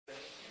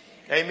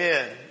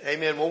Amen.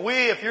 Amen. Well,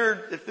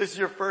 if this is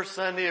your first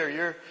Sunday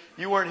or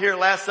you weren't here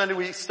last Sunday,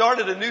 we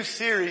started a new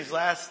series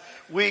last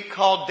week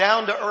called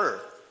Down to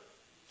Earth.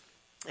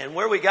 And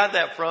where we got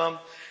that from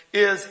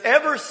is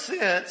ever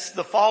since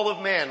the fall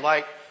of man,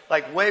 like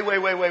way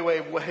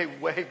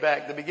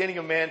back, the beginning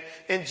of man,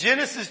 in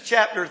Genesis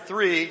chapter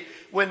 3,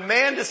 when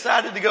man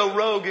decided to go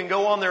rogue and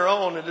go on their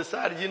own and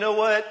decided, you know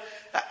what?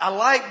 I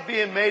like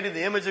being made in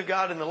the image of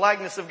God and the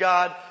likeness of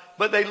God.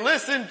 But they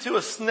listened to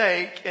a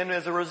snake, and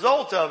as a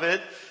result of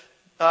it,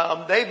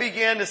 they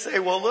began to say,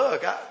 well,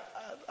 look,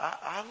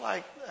 I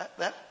like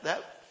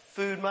that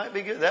food might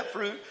be good. That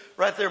fruit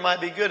right there might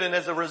be good. And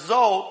as a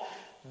result,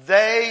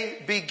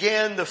 they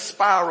began the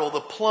spiral, the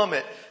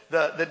plummet,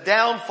 the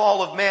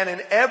downfall of man.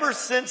 And ever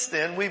since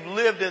then, we've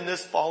lived in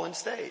this fallen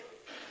state.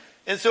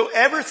 And so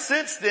ever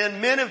since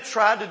then, men have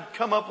tried to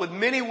come up with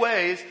many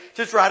ways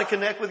to try to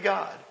connect with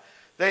God.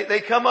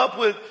 They come up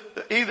with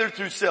either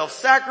through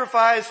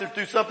self-sacrifice or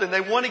through something.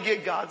 They want to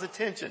get God's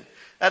attention.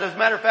 And as a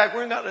matter of fact,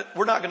 we're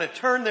not going to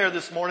turn there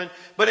this morning.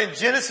 But in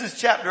Genesis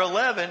chapter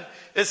 11,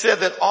 it said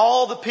that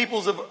all the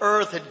peoples of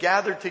earth had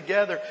gathered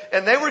together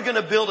and they were going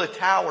to build a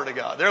tower to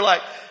God. They're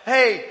like,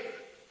 hey,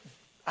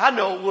 I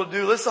know what we'll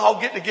do. Let's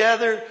all get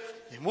together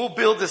and we'll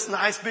build this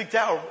nice big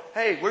tower.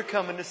 Hey, we're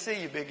coming to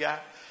see you, big guy.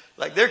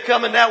 Like they're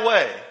coming that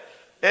way.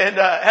 And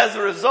as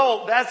a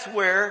result, that's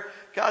where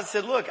God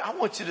said, look, I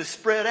want you to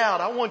spread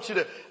out. I want you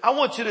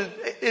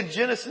to, in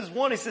Genesis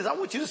 1, he says, I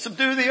want you to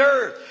subdue the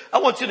earth. I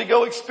want you to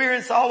go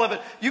experience all of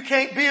it. You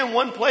can't be in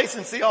one place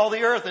and see all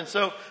the earth. And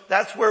so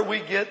that's where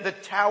we get the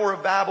Tower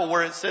of Babel,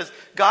 where it says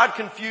God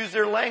confused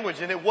their language.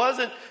 And it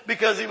wasn't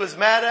because he was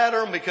mad at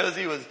them, because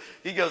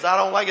he goes, I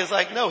don't like it. It's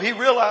like, no, he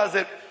realized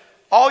that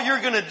all you're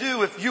going to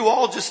do if you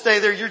all just stay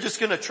there, you're just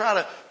going to try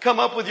to come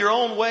up with your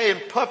own way and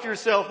puff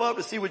yourself up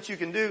to see what you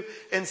can do.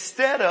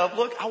 Instead of,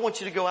 look, I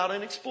want you to go out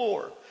and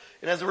explore.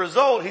 And as a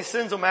result, he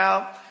sends them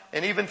out.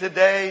 And even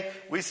today,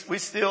 we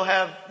still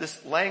have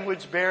this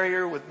language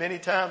barrier with many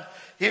times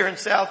here in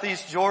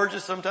Southeast Georgia.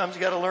 Sometimes you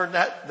got to learn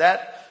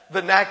that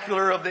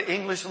vernacular of the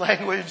English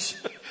language.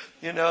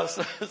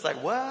 So it's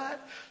like,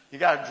 what? You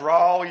got to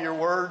draw your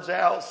words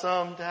out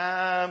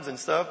sometimes and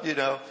stuff.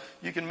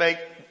 You can make,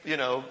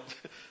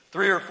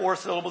 3 or 4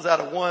 syllables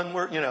out of one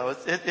word.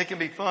 It can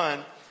be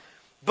fun.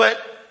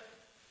 But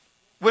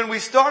when we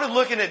started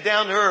looking at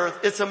Down to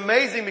Earth, it's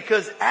amazing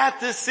because at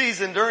this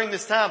season, during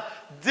this time,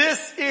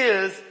 this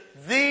is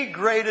the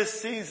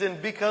greatest season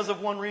because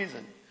of one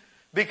reason.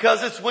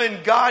 Because it's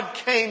when God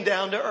came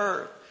down to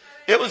earth.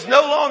 It was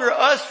no longer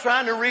us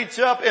trying to reach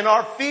up in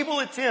our feeble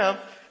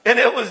attempt, and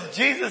it was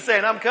Jesus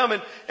saying, I'm coming.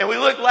 And we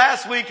looked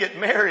last week at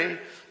Mary,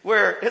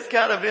 where it's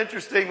kind of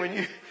interesting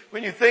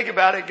when you think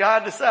about it.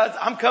 God decides,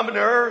 I'm coming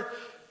to earth,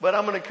 but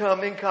I'm going to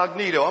come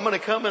incognito. I'm going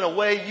to come in a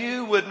way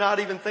you would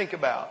not even think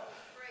about.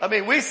 I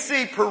mean, we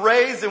see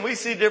parades and we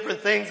see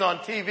different things on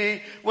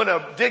TV when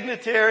a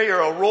dignitary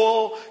or a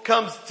royal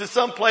comes to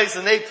some place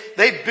and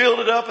they build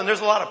it up and there's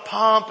a lot of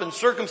pomp and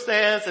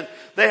circumstance and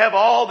they have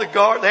all the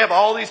guard, they have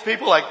all these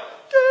people like,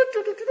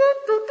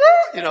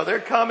 they're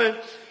coming.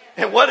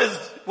 And what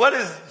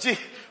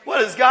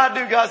does God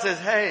do? God says,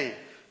 hey,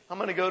 I'm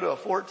going to go to a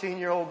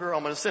 14-year-old girl.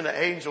 I'm going to send an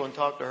angel and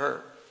talk to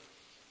her.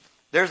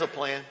 There's a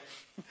plan.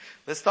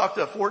 Let's talk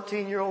to a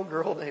 14-year-old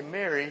girl named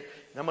Mary.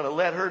 And I'm going to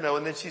let her know.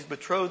 And then she's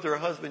betrothed to her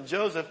husband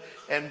Joseph.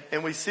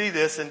 And we see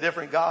this in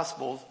different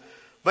gospels.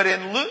 But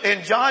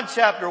in John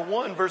chapter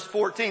 1 verse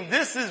 14,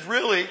 this is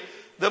really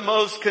the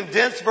most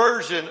condensed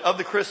version of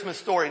the Christmas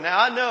story. Now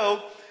I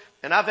know,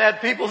 and I've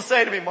had people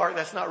say to me, Mark,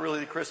 that's not really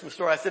the Christmas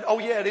story. I said, oh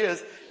yeah, it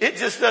is. It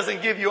just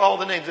doesn't give you all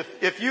the names.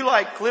 If you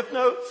like Cliff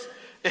Notes,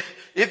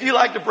 if you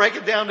like to break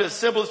it down to its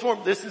simplest form,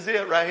 this is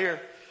it right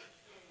here.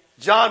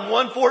 John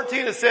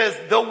 1:14, it says,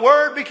 the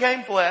Word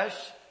became flesh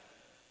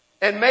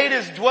and made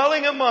his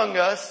dwelling among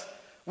us.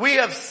 We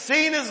have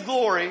seen his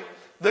glory,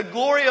 the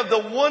glory of the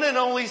one and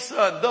only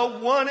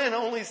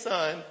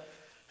Son,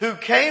 who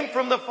came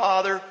from the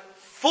Father,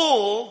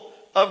 full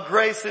of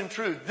grace and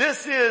truth.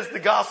 This is the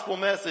gospel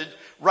message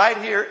right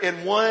here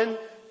in one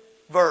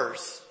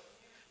verse.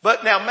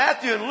 But now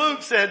Matthew and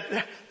Luke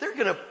said they're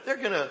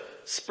gonna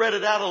spread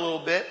it out a little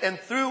bit, and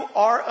through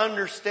our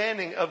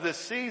understanding of this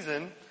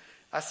season,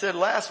 I said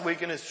last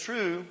week, and it's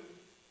true,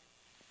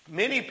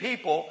 many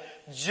people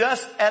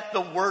just at the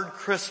word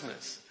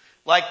Christmas,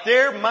 like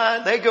their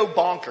mind, they go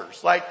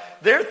bonkers. Like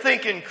they're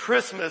thinking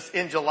Christmas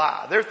in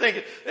July. They're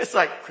thinking, it's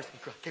like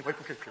Christmas, can't wait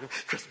for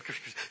Christmas,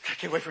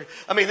 can't wait for it.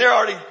 I mean, they're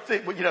already,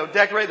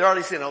 decorated, they're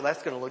already saying, oh,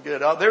 that's going to look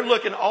good. They're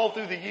looking all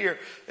through the year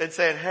and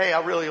saying, hey,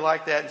 I really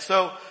like that. And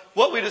so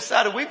what we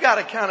decided, we've got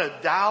to kind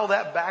of dial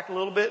that back a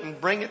little bit and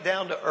bring it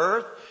down to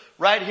earth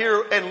right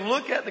here and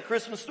look at the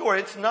Christmas story.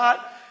 It's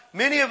not,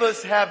 many of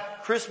us have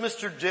Christmas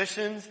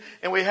traditions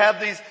and we have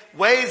these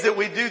ways that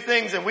we do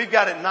things and we've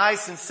got it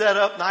nice and set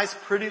up, nice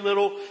pretty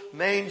little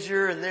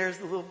manger and there's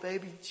the little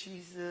baby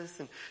Jesus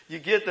and you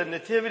get the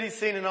nativity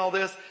scene and all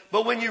this.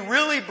 But when you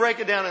really break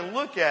it down and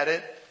look at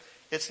it,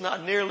 it's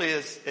not nearly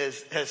as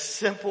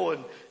simple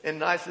and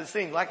nice as it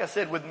seems. Like I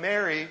said, with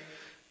Mary,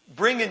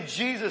 bringing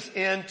Jesus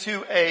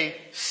into a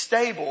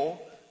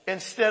stable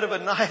instead of a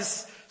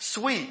nice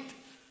suite.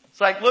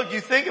 It's like, look,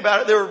 you think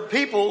about it, there are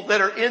people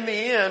that are in the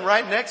inn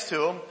right next to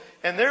them,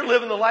 and they're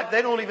living the life.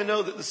 They don't even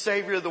know that the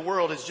Savior of the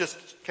world has just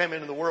come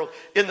into the world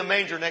in the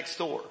manger next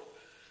door.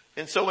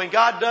 And so when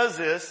God does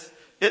this,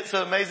 it's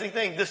an amazing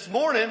thing. This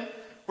morning,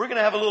 we're going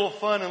to have a little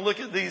fun and look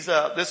at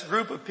this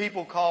group of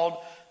people called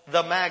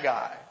the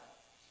Magi.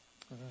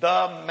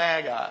 The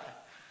Magi.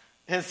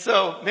 And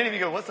so many of you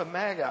go, what's a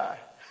Magi?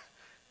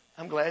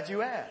 I'm glad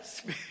you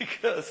asked,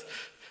 because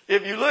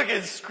if you look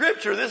in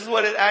Scripture, this is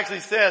what it actually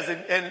says.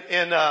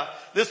 And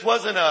this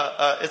wasn't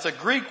it's a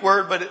Greek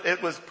word, but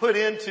it was put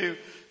into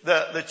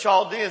the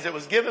Chaldeans. It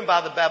was given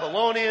by the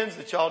Babylonians,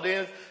 the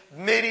Chaldeans,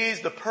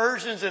 Medes, the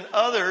Persians, and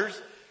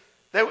others.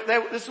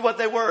 This is what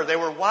they were. They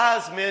were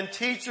wise men,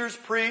 teachers,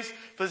 priests,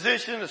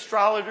 physicians,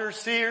 astrologers,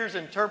 seers,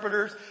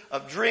 interpreters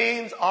of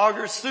dreams,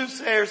 augurs,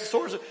 soothsayers,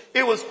 sorcerers.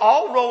 It was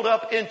all rolled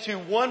up into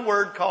one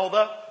word called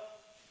the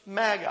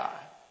Magi.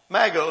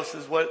 Magos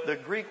is what the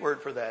Greek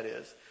word for that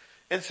is.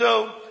 And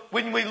so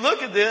when we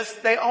look at this,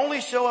 they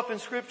only show up in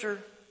Scripture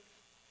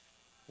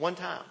one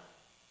time.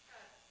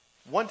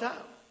 One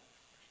time.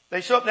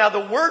 They show up. Now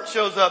the word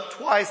shows up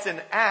twice in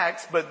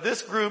Acts, but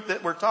this group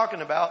that we're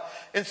talking about.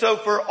 And so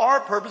for our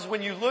purpose,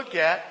 when you look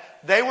at,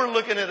 they were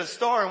looking at a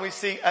star, and we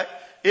see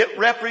it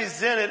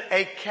represented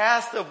a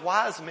caste of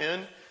wise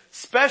men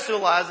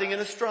specializing in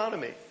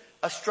astronomy,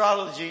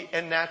 astrology,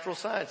 and natural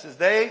sciences.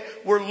 They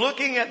were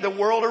looking at the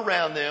world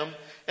around them,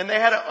 and they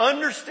had an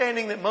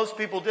understanding that most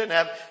people didn't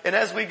have. And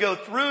as we go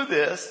through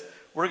this,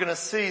 we're going to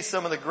see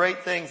some of the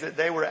great things that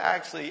they were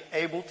actually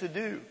able to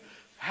do.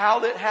 How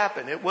that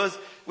happened. It was,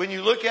 when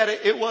you look at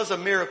it, it was a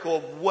miracle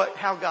of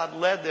how God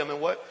led them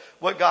and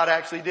what God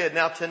actually did.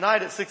 Now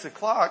tonight at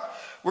 6:00,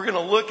 we're going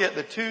to look at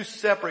the two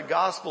separate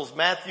Gospels,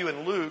 Matthew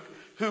and Luke,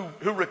 who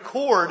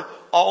record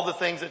all the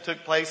things that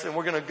took place. And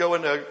we're going to go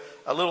into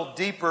a little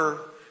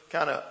deeper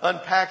kind of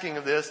unpacking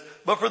of this.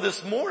 But for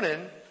this morning,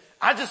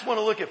 I just want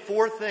to look at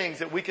four things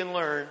that we can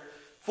learn.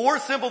 Four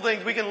simple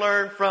things we can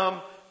learn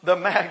from the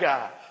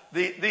Magi.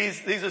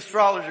 These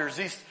astrologers,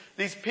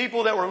 these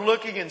people that were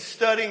looking and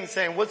studying and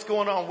saying, what's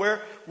going on?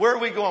 Where are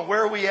we going?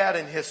 Where are we at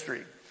in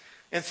history?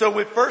 And so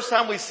the first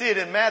time we see it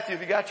in Matthew,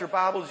 if you got your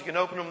Bibles, you can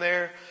open them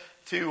there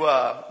to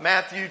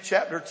Matthew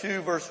chapter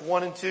 2, verse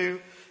 1 and 2.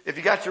 If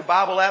you got your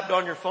Bible app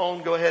on your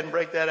phone, go ahead and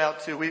break that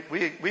out too.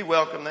 We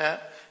welcome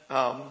that.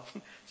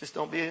 Just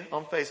don't be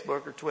on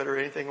Facebook or Twitter or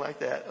anything like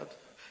that,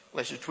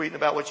 unless you're tweeting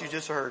about what you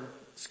just heard.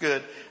 It's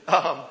good.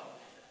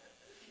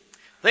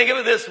 Think of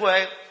it this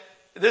way.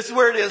 This is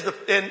where it is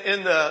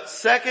in the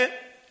second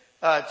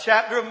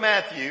chapter of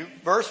Matthew,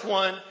 verse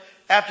 1.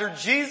 After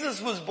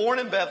Jesus was born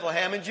in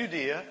Bethlehem in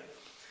Judea,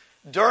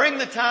 during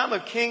the time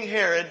of King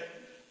Herod,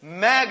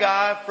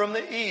 Magi from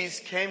the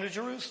east came to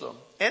Jerusalem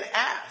and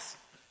asked.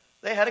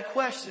 They had a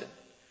question.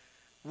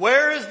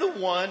 Where is the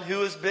one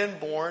who has been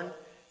born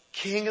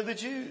King of the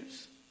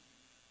Jews?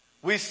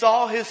 We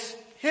saw his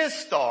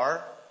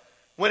star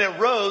when it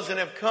rose and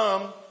have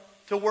come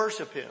to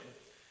worship him.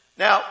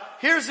 Now,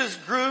 here's this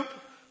group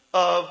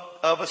of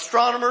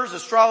astronomers,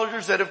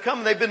 astrologers that have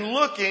come. They've been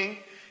looking,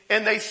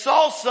 and they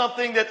saw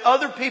something that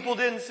other people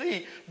didn't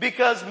see,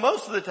 because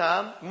most of the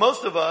time,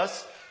 most of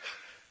us,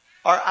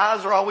 our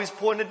eyes are always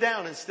pointed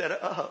down instead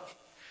of up.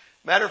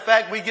 Matter of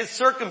fact, we get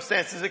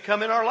circumstances that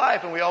come in our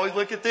life, and we always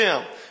look at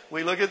them.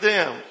 We look at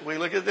them. We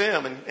look at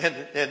them.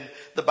 And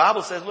the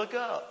Bible says, look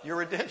up. Your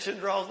redemption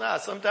draws nigh.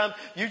 Sometimes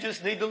you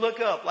just need to look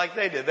up like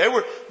they did.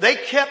 They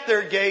kept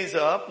their gaze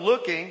up,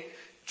 looking,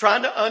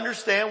 trying to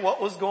understand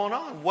what was going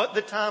on, what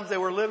the times they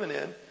were living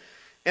in.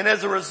 And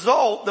as a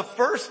result, the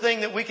first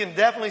thing that we can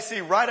definitely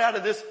see right out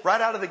of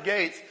the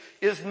gates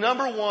is,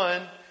 number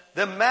one,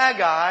 the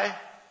Magi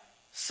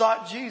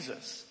sought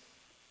Jesus.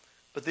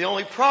 But the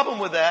only problem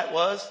with that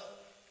was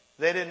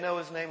they didn't know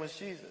his name was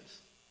Jesus.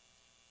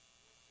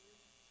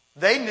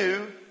 They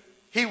knew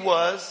he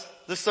was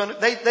the son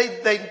of, they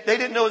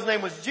didn't know his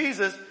name was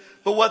Jesus,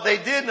 but what they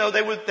did know,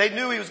 they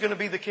knew he was going to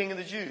be the King of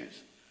the Jews.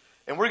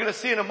 And we're going to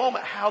see in a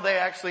moment how they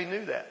actually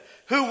knew that.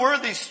 Who were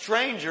these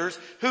strangers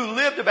who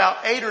lived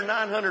about 800 or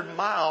 900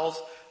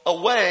 miles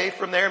away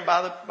from there? And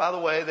by the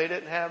way, they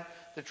didn't have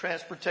the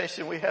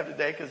transportation we have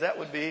today, because that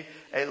would be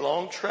a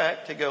long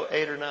trek to go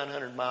 800 or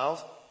 900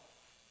 miles.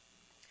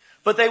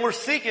 But they were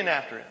seeking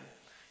after him.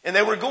 And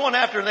they were going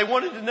after him. They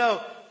wanted to know,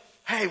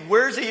 hey,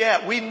 where's he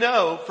at? We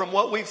know from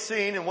what we've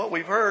seen and what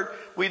we've heard,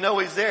 we know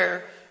he's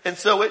there. And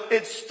so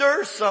it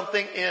stirs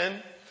something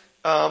in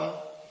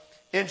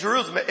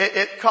Jerusalem.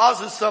 It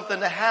causes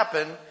something to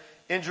happen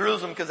in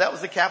Jerusalem, because that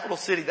was the capital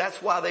city.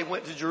 That's why they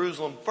went to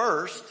Jerusalem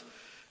first,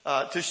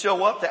 to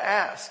show up to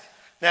ask.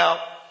 Now,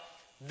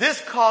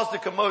 this caused a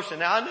commotion.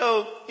 Now, I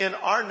know in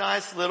our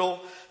nice little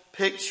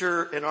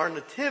picture in our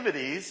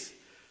nativities,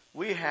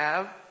 we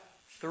have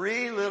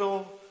three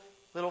little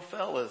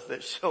fellas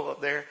that show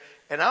up there.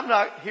 And I'm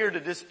not here to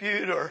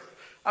dispute or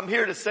I'm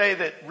here to say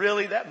that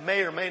really that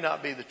may or may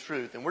not be the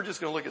truth. And we're just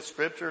going to look at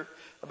scripture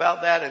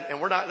about that.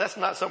 And that's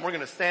not something we're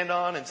going to stand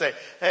on and say,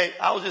 hey,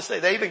 I'll just say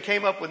they even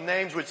came up with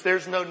names, which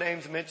there's no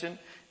names mentioned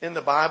in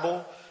the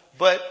Bible.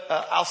 But,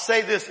 I'll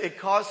say this, it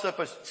caused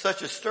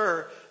such a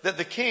stir that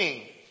the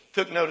king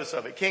took notice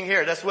of it. King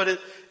Herod. That's what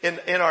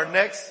in our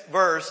next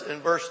verse, in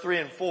verse 3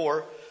 and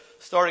 4,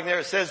 starting there,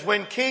 it says,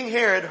 when King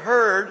Herod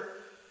heard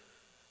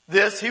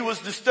this, he was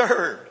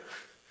disturbed.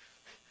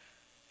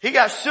 He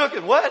got shook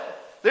and what?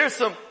 There's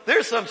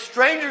some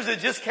strangers that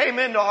just came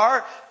into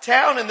our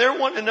town and they're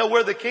wanting to know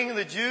where the King of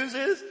the Jews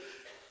is.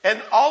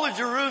 And all of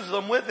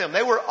Jerusalem with him.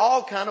 They were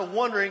all kind of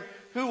wondering,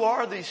 who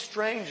are these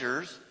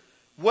strangers?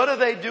 What are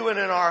they doing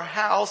in our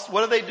house?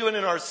 What are they doing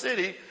in our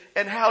city?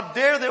 And how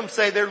dare them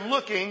say they're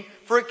looking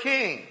for a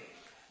king?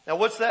 Now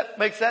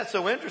makes that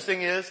so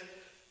interesting is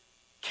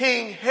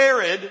King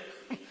Herod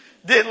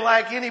didn't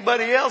like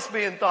anybody else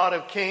being thought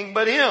of king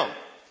but him.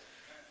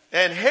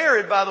 And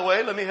Herod, by the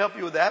way, let me help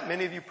you with that.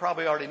 Many of you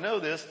probably already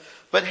know this,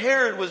 but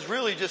Herod was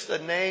really just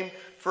a name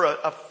for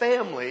a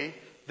family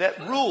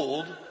that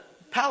ruled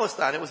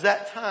Palestine. It was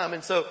that time.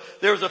 And so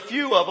there was a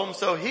few of them.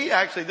 So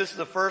this is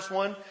the first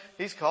one.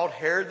 He's called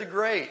Herod the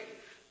Great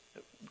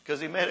because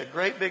he made a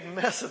great big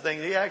mess of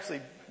things. He actually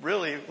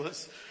really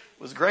was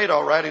great.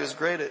 All right. He was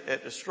great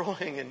at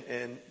destroying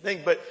and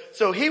things. But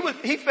so he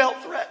felt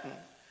threatened.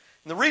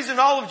 And the reason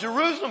all of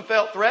Jerusalem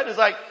felt threatened is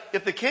like,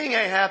 if the king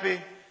ain't happy,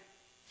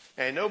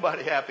 ain't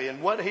nobody happy.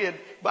 And what he had,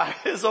 by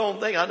his own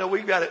thing, I know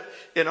we've got it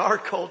in our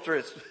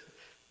culture,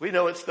 we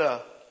know it's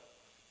that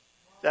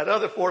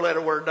other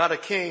 4-letter word, not a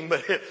king,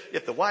 but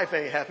if the wife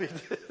ain't happy.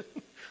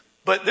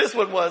 But this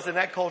one was, in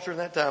that culture in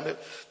that time,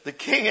 the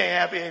king ain't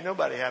happy, ain't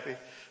nobody happy,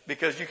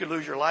 because you could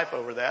lose your life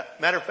over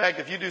that. Matter of fact,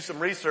 if you do some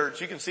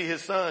research, you can see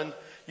his son,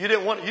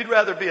 you'd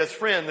rather be his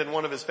friend than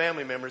one of his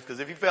family members,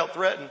 because if you felt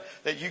threatened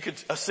that you could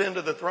ascend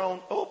to the throne,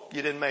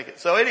 you didn't make it.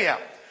 So anyhow,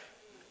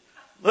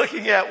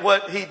 looking at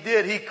what he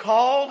did,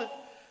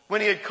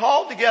 when he had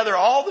called together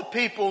all the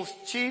people's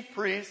chief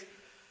priests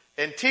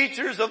and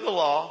teachers of the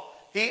law,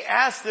 he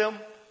asked them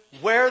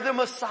where the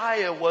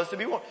Messiah was to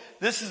be born.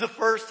 This is the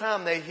first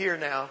time they hear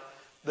now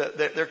that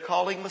they're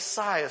calling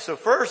Messiah. So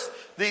first,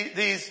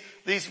 these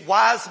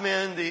wise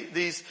men,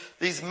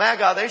 these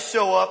magi, they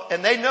show up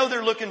and they know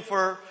they're looking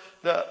for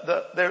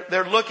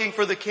they're looking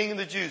for the King of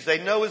the Jews.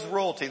 They know his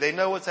royalty. They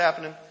know what's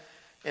happening.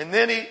 And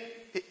then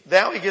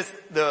now he gets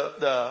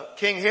the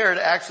King Herod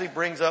actually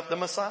brings up the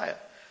Messiah.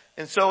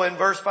 And so in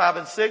verse 5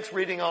 and 6,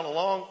 reading on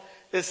along,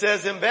 it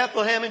says, in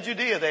Bethlehem in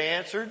Judea, they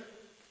answered,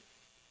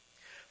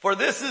 for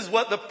this is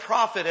what the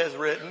prophet has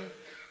written.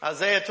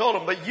 Isaiah told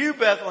them, but you,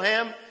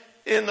 Bethlehem,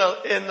 in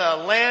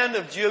the land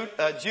of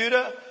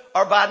Judah,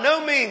 are by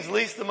no means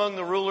least among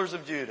the rulers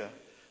of Judah.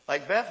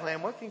 Like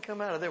Bethlehem, what can come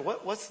out of there?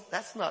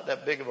 That's not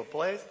that big of a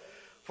place.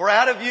 For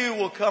out of you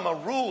will come a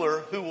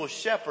ruler who will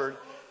shepherd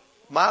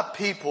my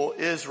people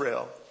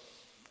Israel.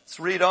 Let's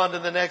read on to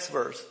the next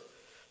verse.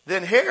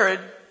 Then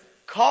Herod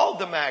called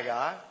the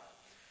Magi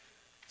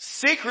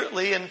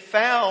secretly and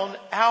found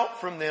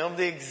out from them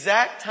the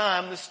exact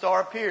time the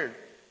star appeared,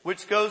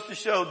 which goes to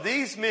show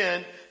these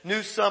men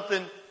knew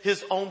something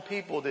his own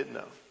people didn't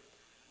know.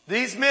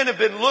 These men have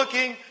been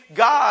looking.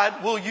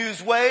 God will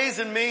use ways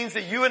and means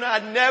that you and I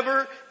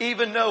never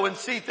even know and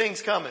see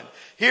things coming.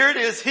 Here it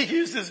is. He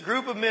used this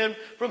group of men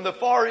from the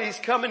Far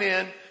East coming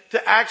in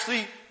to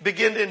actually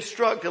begin to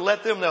instruct, to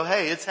let them know,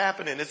 hey, it's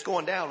happening. It's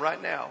going down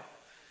right now.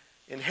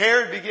 And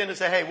Herod began to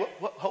say, hey,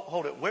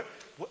 hold it.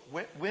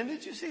 When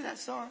did you see that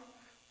star?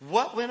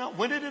 What went on?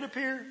 When did it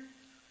appear?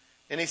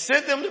 And he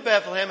sent them to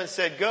Bethlehem and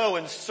said, go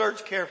and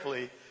search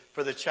carefully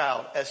for the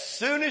child. As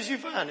soon as you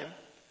find him,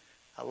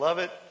 I love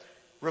it,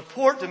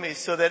 report to me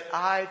so that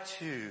I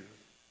too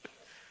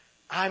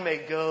may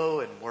go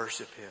and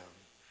worship him.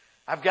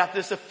 I've got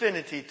this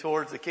affinity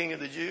towards the King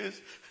of the Jews.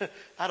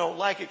 I don't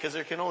like it because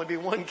there can only be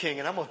one king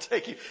and I'm going to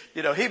take you.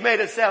 He made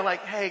it sound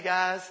like, hey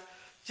guys,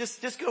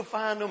 just go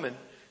find them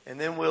and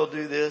then we'll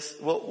do this.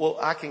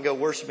 I can go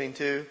worshiping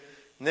too.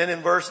 And then in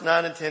verse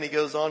 9 and 10, he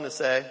goes on to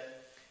say,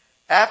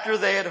 after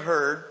they had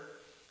heard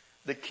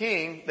the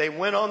king, they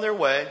went on their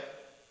way,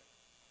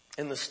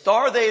 and the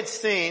star they had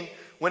seen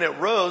when it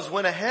rose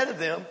went ahead of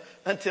them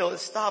until it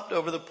stopped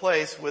over the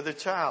place where the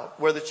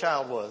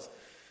child was.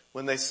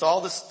 When they saw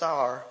the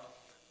star,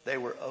 they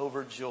were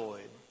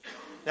overjoyed.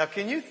 Now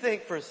can you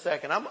think for a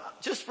second,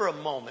 just for a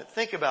moment,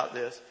 think about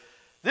this.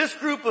 This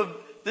group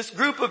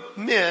of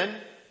men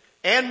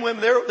and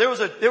women,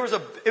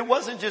 it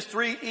wasn't just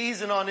three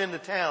easing on into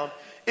town.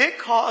 It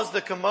caused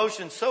the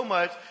commotion so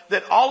much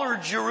that all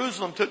of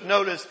Jerusalem took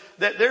notice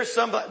that there's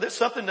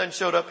something done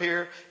showed up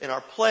here in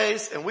our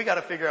place and we got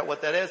to figure out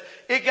what that is.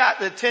 It got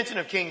the attention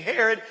of King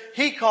Herod.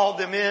 He called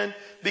them in,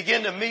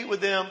 began to meet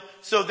with them.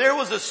 So there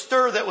was a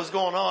stir that was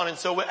going on. And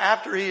so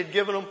after he had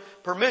given them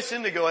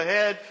permission to go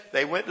ahead,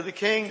 they went to the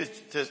king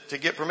to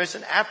get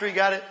permission. After he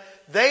got it,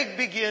 they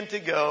began to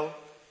go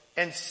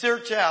and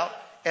search out,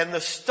 and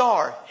the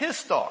star, his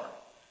star,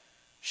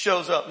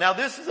 shows up. Now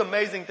this is an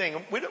amazing thing.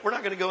 We're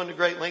not going to go into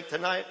great length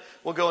tonight.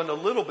 We'll go into a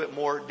little bit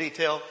more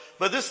detail.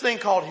 But this thing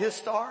called his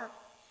star,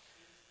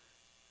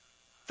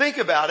 think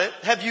about it.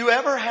 Have you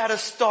ever had a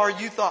star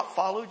you thought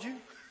followed you?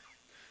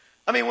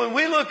 I mean, when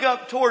we look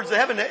up towards the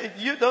heaven,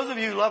 those of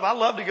you who I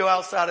love to go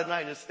outside at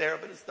night and just stare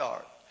up at the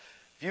stars.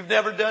 If you've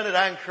never done it,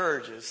 I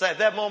encourage you. So at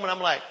that moment,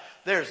 I'm like,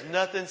 there's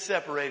nothing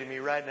separating me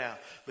right now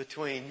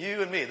between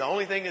you and me. The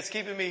only thing that's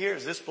keeping me here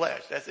is this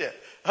flesh. That's it.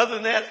 Other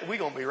than that, we're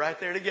going to be right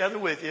there together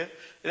with you.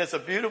 And it's a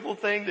beautiful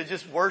thing to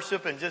just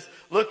worship and just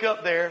look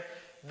up there.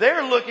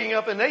 They're looking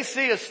up and they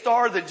see a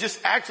star that just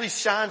actually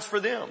shines for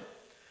them.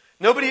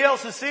 Nobody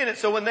else is seeing it.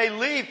 So when they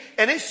leave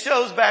and it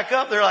shows back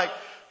up, they're like,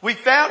 we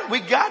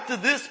got to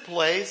this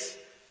place.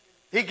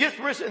 He gets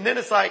permission. And then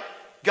it's like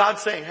God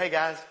saying, hey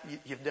guys,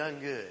 you've done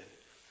good.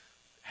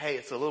 Hey,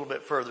 it's a little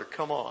bit further.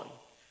 Come on.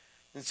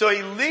 And so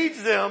he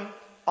leads them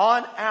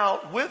on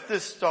out with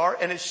this star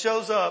and it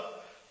shows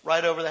up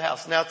right over the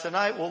house. Now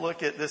tonight we'll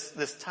look at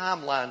this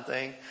timeline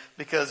thing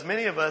because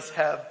many of us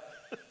have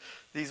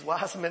these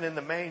wise men in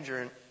the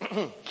manger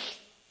and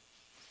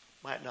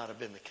might not have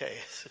been the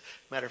case.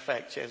 Matter of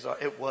fact, chances are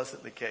it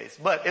wasn't the case,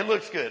 but it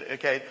looks good.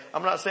 Okay.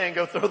 I'm not saying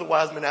go throw the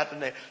wise men out the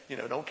name.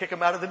 Don't kick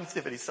them out of the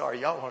nativity.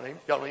 Sorry, y'all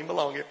don't even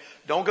belong here.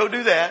 Don't go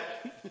do that.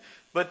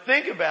 But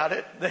think about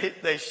it.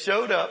 They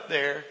showed up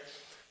there.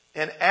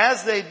 And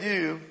as they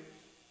do,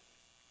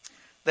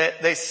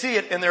 they see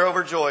it and they're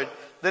overjoyed.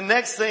 The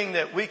next thing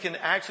that we can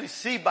actually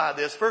see by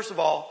this, first of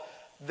all,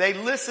 they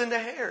listened to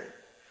Herod.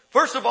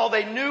 First of all,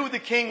 they knew the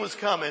king was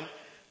coming,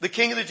 the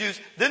king of the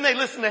Jews. Then they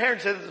listened to Herod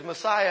and said, this is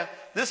Messiah.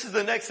 This is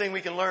the next thing we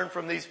can learn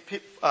from these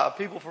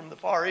people from the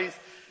Far East,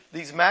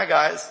 these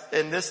Magi's,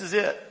 and this is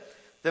it.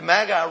 The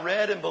Magi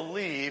read and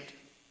believed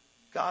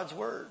God's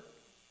word.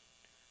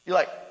 You're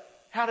like,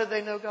 how did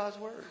they know God's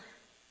word?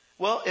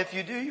 Well, if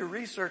you do your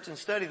research and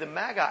study, the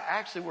Magi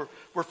actually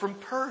were from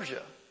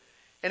Persia.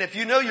 And if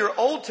you know your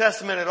Old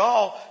Testament at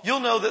all,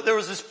 you'll know that there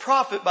was this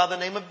prophet by the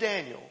name of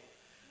Daniel.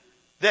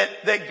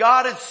 That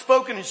God had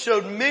spoken and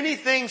showed many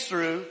things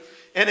through.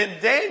 And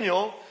in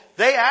Daniel,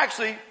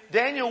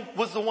 Daniel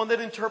was the one that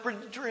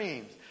interpreted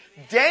dreams.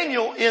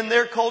 Daniel in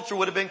their culture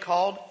would have been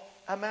called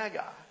a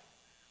Magi.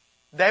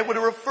 They would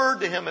have referred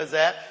to him as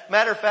that.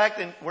 Matter of fact,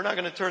 and we're not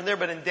going to turn there,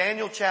 but in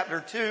Daniel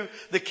chapter 2,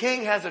 the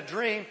king has a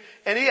dream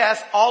and he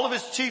asks all of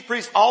his chief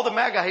priests, all the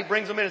Magi, he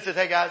brings them in and says,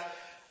 hey guys,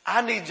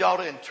 I need y'all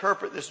to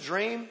interpret this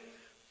dream,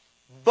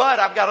 but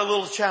I've got a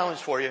little challenge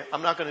for you.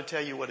 I'm not going to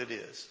tell you what it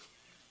is.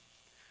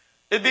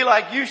 It'd be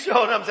like you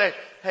showing up and saying,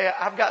 hey,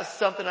 I've got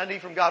something I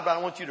need from God, but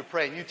I want you to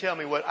pray and you tell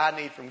me what I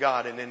need from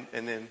God and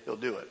then he'll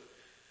do it.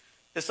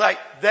 It's like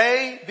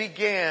they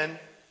began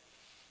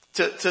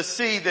to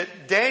see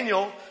that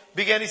Daniel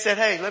he said,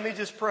 hey, let me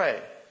just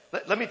pray.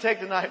 Let me take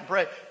the night and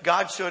pray.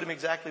 God showed him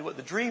exactly what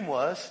the dream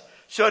was,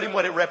 showed him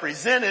what it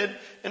represented,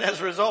 and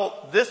as a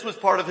result, this was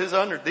part of his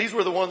these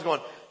were the ones going,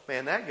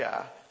 man, that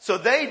guy. So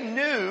they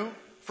knew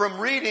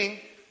from reading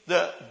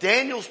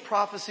Daniel's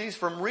prophecies,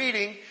 from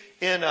reading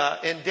in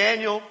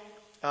Daniel,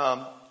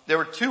 there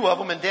were two of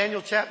them. In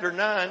Daniel chapter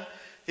 9,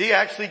 he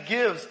actually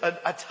gives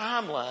a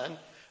timeline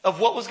of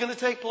what was going to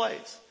take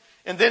place.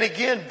 And then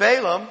again,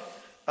 Balaam,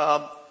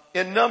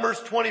 in Numbers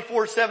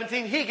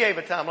 24:17, he gave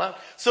a timeline.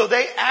 So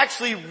they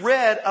actually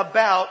read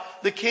about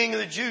the king of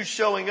the Jews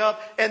showing up,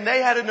 and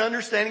they had an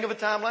understanding of a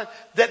timeline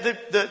that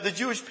the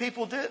Jewish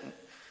people didn't.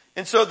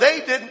 And so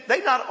they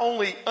not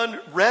only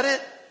read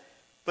it,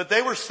 but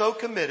they were so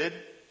committed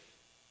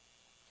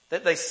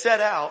that they set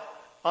out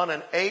on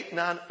an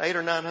 800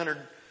 or 900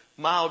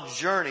 mile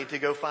journey to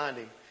go find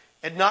him,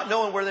 and not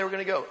knowing where they were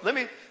going to go. Let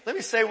me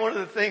say one of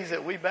the things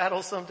that we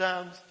battle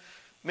sometimes.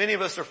 Many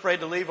of us are afraid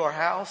to leave our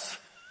house.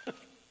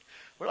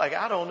 We're like,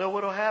 I don't know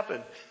what'll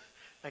happen.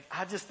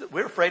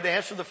 We're afraid to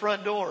answer the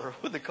front door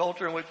with the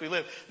culture in which we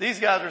live. These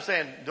guys are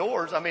saying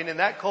doors. I mean, in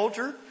that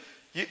culture,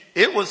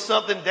 it was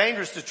something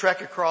dangerous to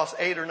trek across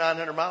 800 or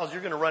 900 miles.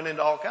 You're going to run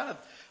into all kind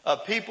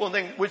of people and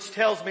things, which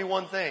tells me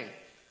one thing.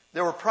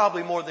 There were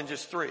probably more than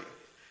just 3.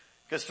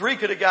 Because 3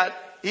 could have got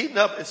eaten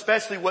up,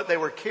 especially what they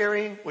were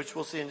carrying, which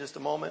we'll see in just a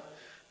moment.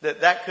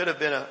 That could have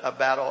been a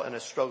battle and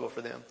a struggle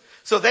for them.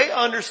 So they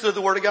understood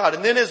the word of God.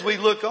 And then as we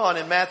look on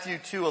in Matthew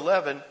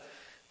 2:11,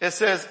 it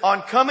says,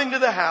 on coming to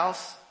the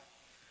house,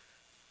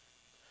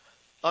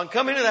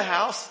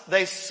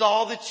 they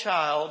saw the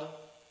child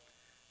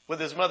with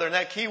his mother. And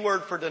that key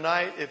word for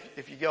tonight,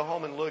 if you go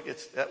home and look,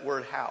 it's that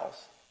word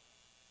house.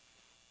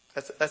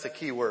 That's a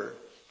key word.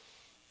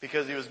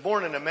 Because he was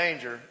born in a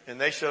manger and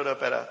they showed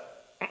up at a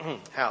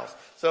house.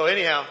 So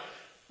anyhow,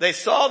 they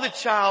saw the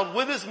child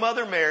with his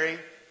mother Mary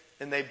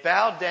and they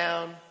bowed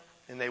down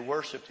and they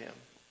worshiped him.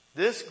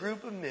 This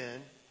group of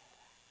men,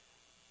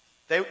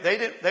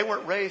 they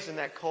weren't raised in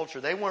that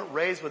culture. They weren't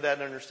raised with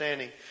that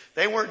understanding.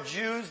 They weren't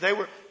Jews.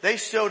 They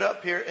showed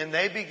up here and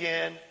they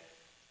began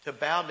to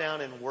bow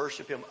down and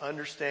worship him,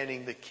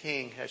 understanding the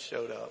king has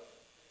showed up.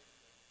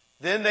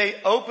 Then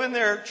they opened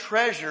their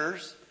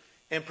treasures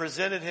and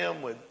presented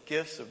him with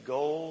gifts of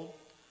gold,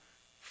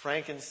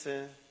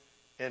 frankincense,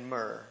 and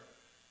myrrh.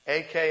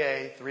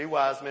 AKA 3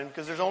 wise men,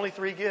 because there's only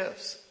 3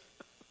 gifts.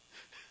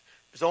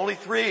 There's only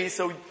 3,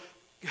 so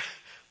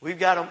we've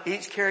got them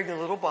each carrying a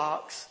little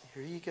box.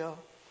 Here you go.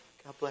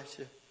 God bless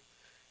you.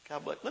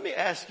 God bless. Let me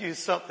ask you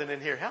something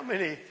in here. How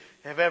many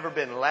have ever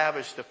been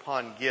lavished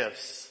upon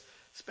gifts?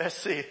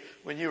 Especially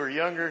when you were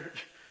younger.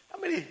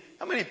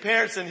 How many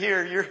parents in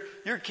here,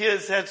 your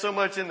kids had so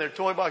much in their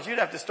toy box, you'd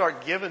have to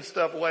start giving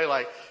stuff away.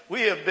 Like,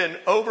 we have been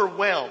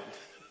overwhelmed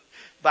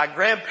by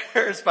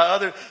grandparents, by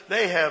others.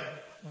 They have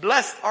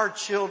blessed our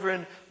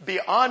children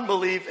beyond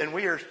belief, and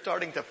we are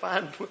starting to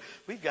find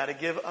we've got to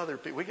give other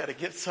people, we got to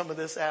get some of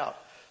this out.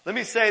 Let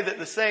me say that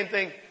the same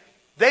thing,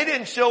 they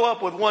didn't show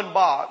up with one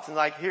box and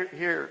like,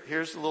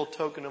 here's a little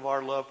token of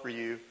our love for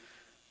you.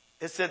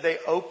 It said they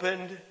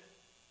opened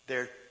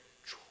their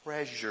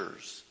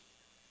treasures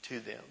to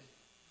them.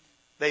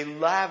 They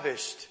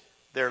lavished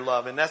their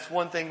love. And that's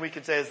one thing we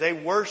can say is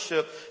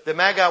the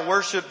Magi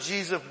worshiped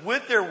Jesus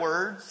with their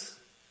words,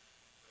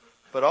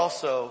 but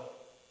also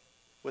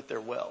with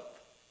their wealth.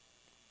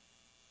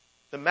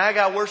 The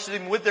Magi worshiped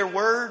him with their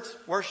words,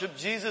 worshiped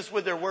Jesus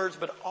with their words,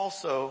 but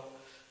also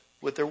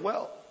with their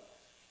wealth.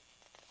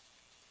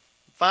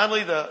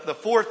 Finally, the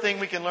fourth thing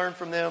we can learn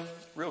from them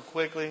real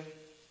quickly,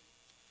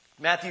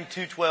 Matthew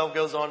 2:12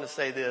 goes on to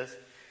say this,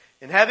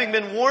 and having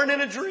been warned in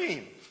a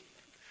dream.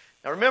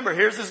 Now remember,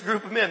 here's this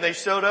group of men. They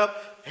showed up.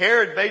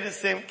 Herod made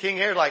King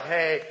Herod like,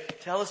 hey,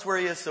 tell us where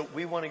he is so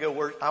we want to go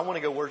worship. I want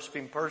to go worship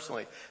him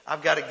personally.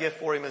 I've got a gift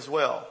for him as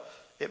well.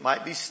 It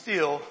might be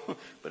steel,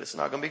 but it's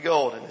not going to be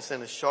gold. And it's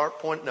in a sharp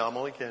point. No, I'm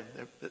only kidding.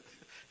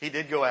 He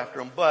did go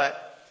after him.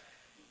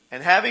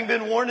 And having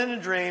been warned in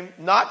a dream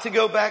not to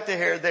go back to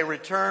Herod, they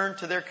returned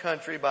to their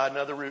country by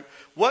another route.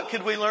 What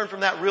could we learn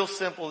from that? Real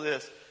simple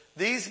this.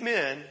 These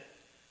men,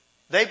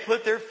 they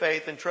put their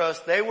faith and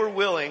trust. They were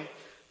willing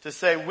to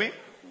say,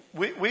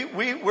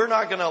 we're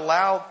not going to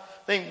allow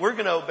things. We're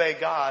going to obey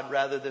God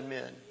rather than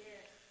men.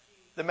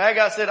 The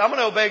Magi said, I'm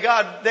going to obey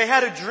God. They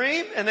had a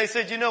dream and they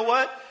said, you know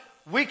what?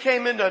 We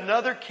came into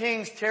another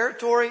king's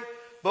territory,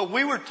 but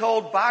we were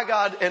told by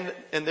God, and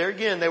there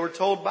again, they were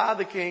told by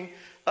the king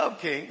of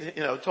kings,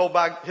 told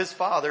by his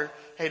father,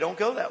 hey, don't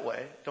go that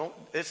way.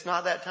 It's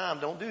not that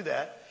time. Don't do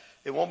that.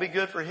 It won't be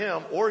good for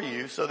him or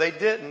you. So they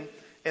didn't,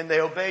 and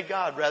they obeyed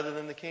God rather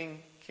than the King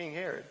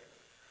Herod.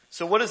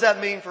 So what does that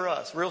mean for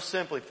us? Real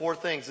simply, 4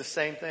 things, the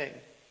same thing.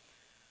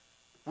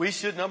 We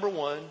should, number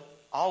 1,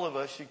 all of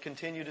us should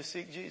continue to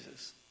seek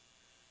Jesus.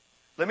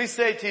 Let me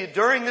say to you,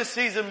 during this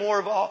season more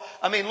of all,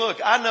 look,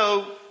 I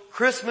know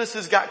Christmas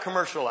has got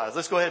commercialized.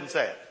 Let's go ahead and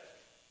say it.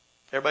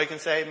 Everybody can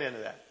say amen to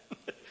that.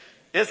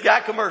 It's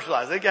got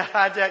commercialized. It got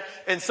hijacked.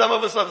 And some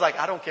of us are like,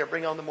 I don't care.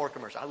 Bring on the more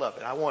commercial. I love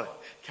it. I want it.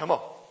 Come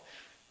on.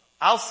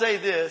 I'll say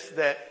this,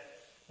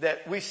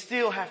 that we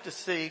still have to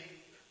seek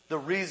the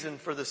reason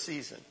for the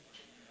season.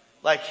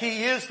 Like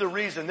he is the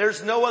reason.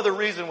 There's no other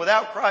reason.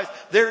 Without Christ,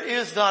 there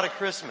is not a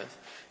Christmas.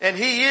 And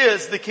he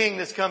is the king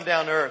that's come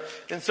down to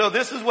earth. And so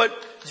this is what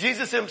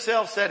Jesus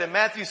himself said in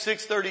Matthew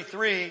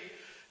 6:33.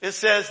 It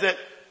says that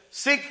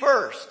seek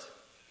first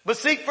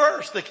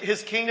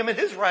his kingdom and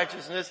his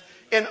righteousness,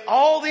 and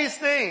all these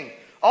things,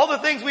 all the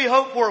things we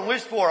hope for and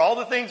wish for, all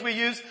the things we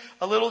use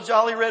a little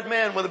jolly red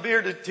man with a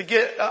beard to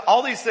get,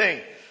 all these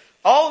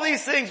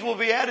things will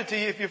be added to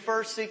you if you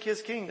first seek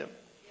his kingdom.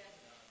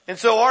 And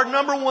so our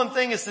number 1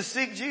 thing is to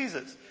seek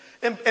Jesus.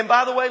 And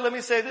by the way, let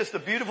me say this, the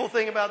beautiful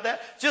thing about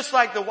that, just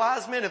like the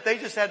wise men, if they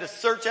just had to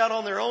search out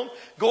on their own,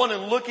 going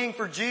and looking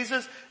for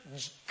Jesus,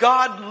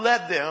 God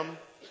led them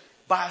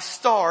by a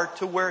star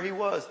to where he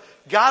was.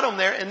 Got him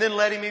there and then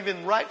led him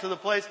even right to the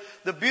place.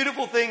 The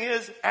beautiful thing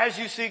is, as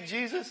you seek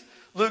Jesus,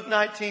 Luke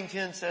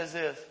 19:10 says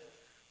this.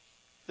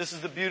 This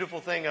is the beautiful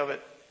thing of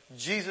it.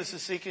 Jesus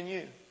is seeking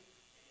you.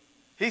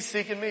 He's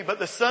seeking me. But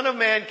the Son of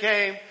Man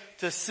came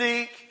to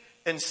seek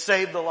and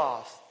save the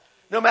lost.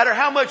 No matter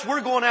how much we're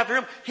going after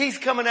him, he's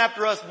coming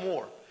after us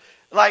more.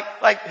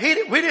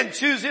 We didn't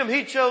choose him,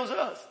 he chose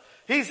us.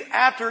 He's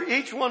after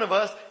each one of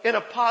us in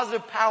a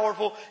positive,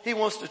 powerful, he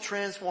wants to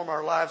transform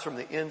our lives from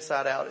the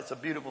inside out. It's a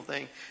beautiful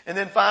thing. And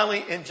then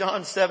finally in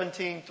John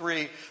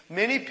 17:3,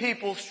 many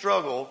people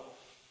struggle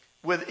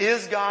with,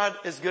 is God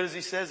as good as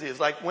he says he is?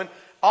 Like when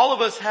all of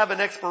us have an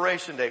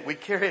expiration date, we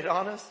carry it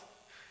on us.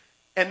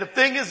 And the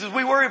thing is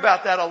we worry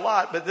about that a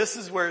lot, but this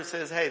is where it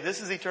says, hey, this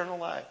is eternal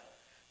life.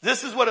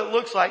 This is what it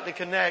looks like to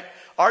connect.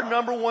 Our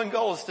number 1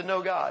 goal is to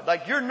know God.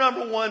 Like your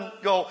number 1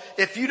 goal,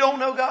 if you don't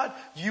know God,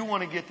 you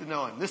want to get to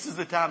know him. This is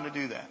the time to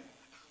do that.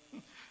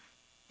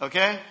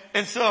 Okay?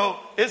 And so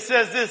it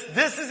says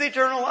this is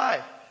eternal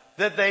life,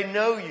 that they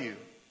know you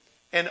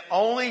and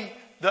only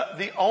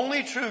the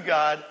only true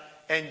God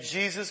and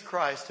Jesus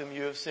Christ whom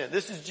you have sent.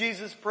 This is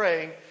Jesus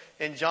praying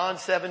in John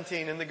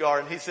 17 in the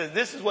garden. He says,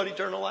 this is what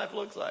eternal life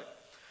looks like.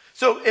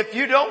 So if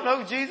you don't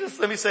know Jesus,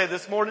 let me say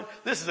this morning,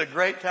 this is a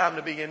great time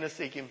to begin to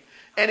seek him.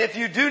 And if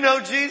you do know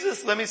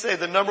Jesus, let me say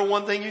the number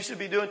 1 thing you should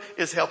be doing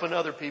is helping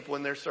other people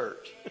in their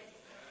search.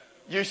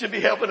 You should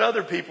be helping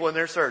other people in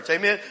their search.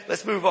 Amen.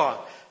 Let's move on.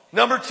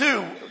 Number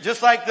 2,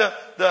 just like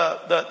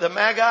the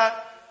Magi,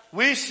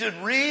 we should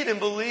read and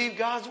believe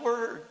God's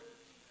word.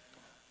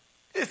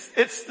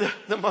 It's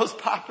the most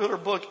popular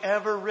book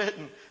ever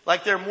written.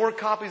 Like there are more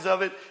copies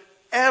of it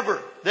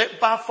ever. That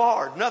by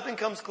far, nothing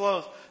comes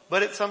close.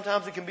 But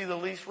sometimes it can be the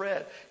least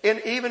read.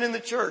 And even in the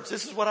church,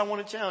 this is what I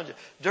want to challenge you.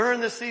 During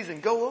this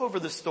season, go over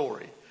the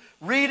story.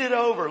 Read it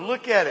over.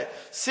 Look at it.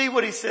 See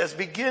what he says.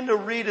 Begin to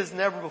read as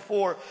never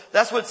before.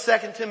 That's what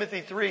 2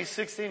 Timothy 3,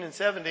 16 and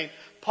 17,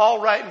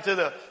 Paul writing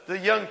to the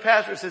young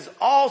pastor says,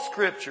 all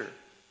scripture.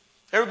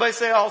 Everybody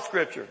say all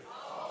scripture.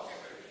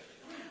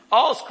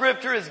 All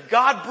scripture is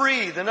God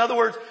breathed. In other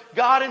words,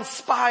 God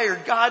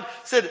inspired. God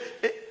said,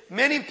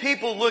 many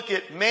people look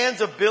at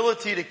man's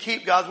ability to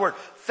keep God's word.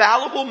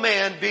 Fallible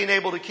man being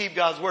able to keep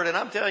God's word. And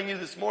I'm telling you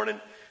this morning,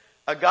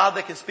 a God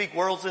that can speak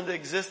worlds into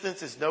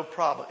existence is no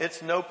problem.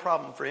 It's no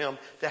problem for him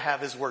to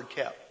have his word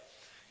kept.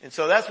 And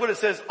so that's what it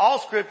says. All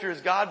scripture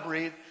is God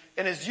breathed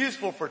and is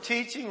useful for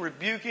teaching,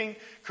 rebuking,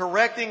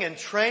 correcting, and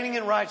training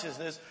in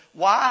righteousness.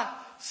 Why?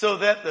 So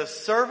that the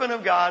servant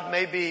of God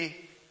may be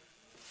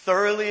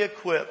thoroughly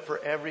equipped for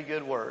every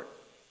good work.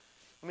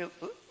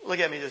 Look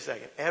at me just a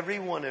second. Every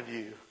one of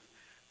you,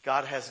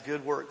 God has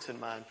good works in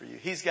mind for you.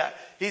 He's got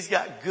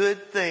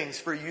good things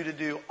for you to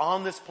do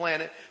on this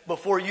planet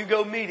before you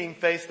go meeting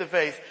face to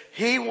face.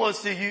 He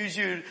wants to use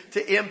you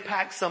to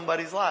impact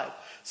somebody's life.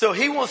 So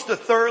he wants to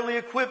thoroughly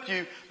equip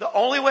you. The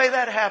only way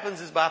that happens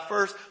is by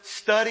first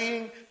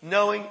studying,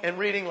 knowing, and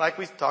reading, like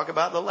we talk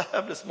about in the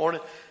lab this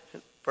morning.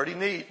 It's pretty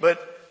neat. But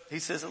he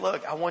says,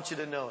 look, I want you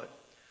to know it.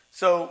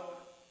 So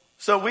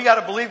we got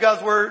to believe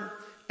God's word.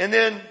 And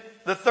then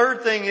the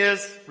third thing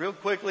is, real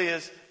quickly,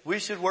 is we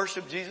should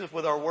worship Jesus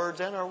with our words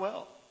and our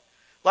wealth.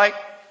 Like,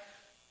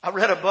 I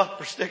read a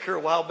bumper sticker a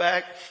while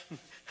back.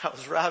 I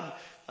was riding,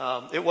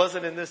 it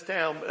wasn't in this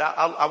town, but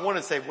I want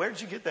to say, where'd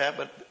you get that?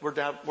 But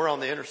we're on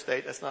the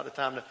interstate. That's not the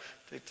time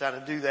to try to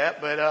do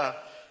that. But,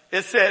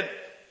 it said,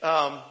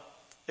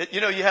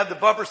 you have the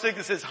bumper sticker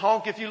that says,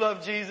 honk if you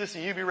love Jesus,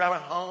 and you be right,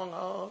 honk,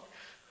 honk.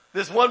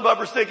 This one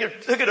bumper sticker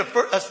took it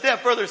a step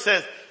further,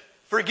 says,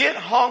 forget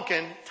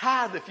honking,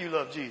 tithe if you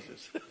love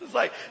Jesus.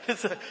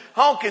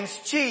 Honking's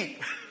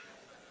cheap.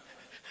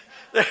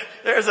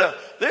 There's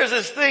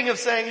this thing of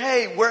saying,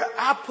 hey, where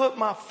I put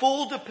my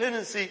full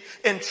dependency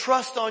and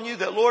trust on you,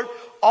 that Lord,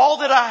 all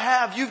that I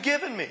have, you've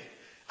given me.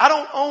 I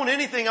don't own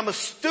anything. I'm a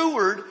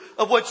steward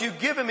of what you've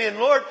given me. And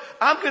Lord,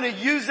 I'm going to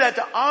use that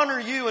to honor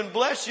you and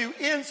bless you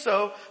in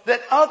so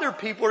that other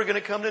people are going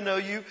to come to know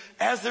you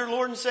as their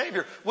Lord and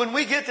Savior. When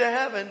we get to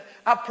heaven,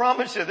 I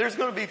promise you, there's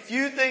going to be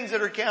few things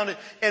that are counted.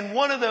 And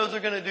one of those are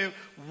going to do,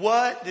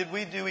 what did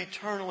we do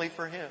eternally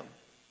for him?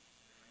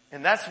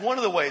 And that's one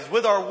of the ways,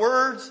 with our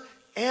words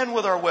and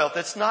with our wealth.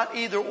 It's not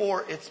either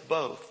or, it's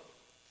both.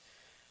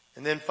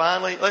 And then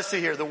finally, let's see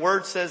here. The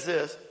word says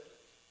this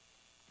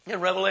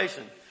in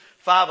Revelation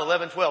 5,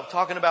 11, 12,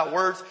 talking about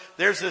words.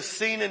 There's this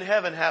scene in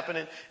heaven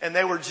happening, and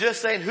they were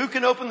just saying, who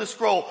can open the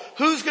scroll?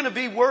 Who's going to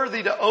be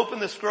worthy to open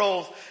the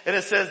scrolls? And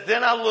it says,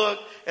 then I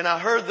looked and I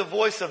heard the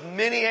voice of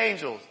many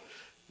angels.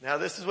 Now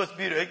this is what's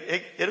beautiful.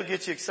 It'll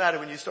get you excited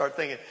when you start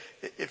thinking.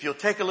 If you'll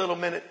take a little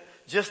minute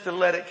just to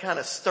let it kind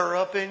of stir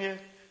up in you.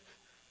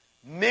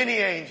 Many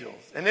angels.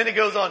 And then it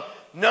goes on,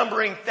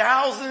 numbering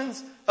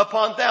thousands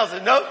upon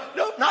thousands. No,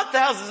 not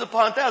thousands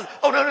upon thousands.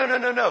 Oh,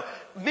 no.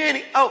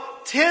 Many,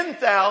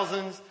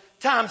 10,000s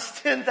times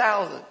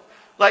 10,000.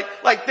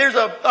 Like there's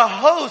a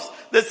host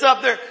that's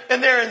up there,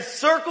 and they're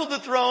encircled the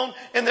throne,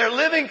 and they're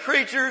living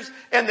creatures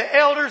and the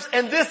elders,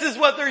 and this is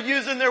what they're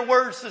using their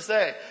words to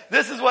say.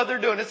 This is what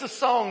they're doing. It's a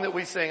song that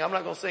we sing. I'm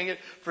not going to sing it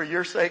for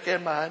your sake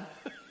and mine,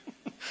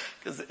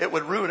 because it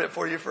would ruin it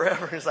for you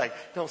forever. It's like,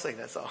 don't sing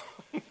that song.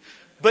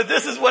 But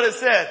this is what it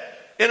said.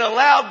 In a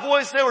loud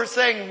voice they were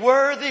saying,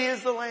 worthy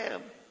is the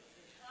Lamb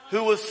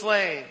who was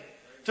slain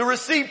to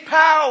receive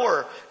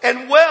power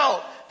and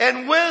wealth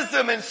and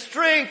wisdom and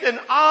strength and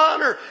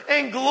honor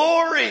and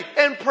glory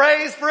and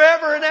praise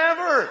forever and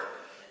ever.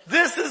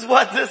 This is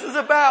what this is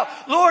about.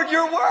 Lord,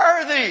 you're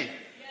worthy.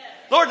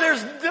 Lord,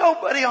 there's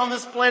nobody on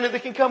this planet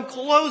that can come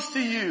close to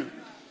you.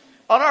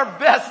 On our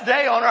best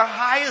day, on our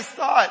highest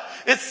thought,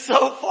 it's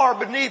so far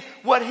beneath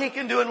what he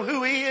can do and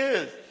who he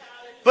is.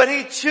 But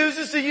he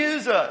chooses to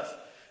use us.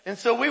 And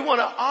so we want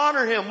to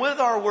honor him with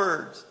our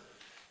words.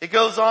 It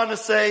goes on to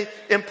say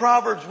in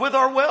Proverbs, with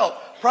our wealth.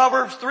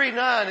 Proverbs 3,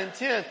 9 and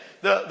 10.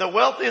 The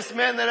wealthiest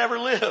man that ever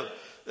lived.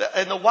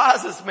 And the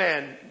wisest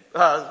man,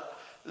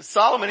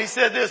 Solomon, he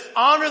said this,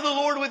 honor the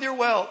Lord with your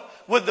wealth,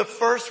 with the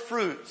first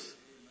fruits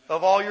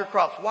of all your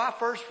crops. Why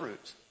first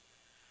fruits?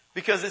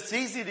 Because it's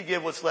easy to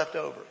give what's left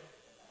over.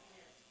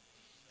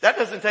 That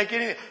doesn't take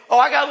anything. Oh,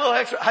 I got a little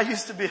extra. I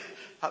used to be,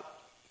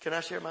 can I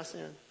share my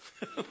sin?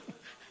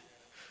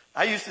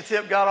 I used to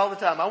tip God all the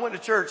time. I went to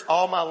church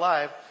all my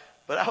life,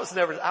 but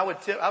I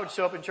would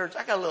show up in church.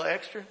 I got a little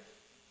extra.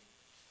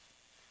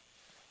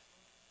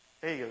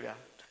 There you go, God.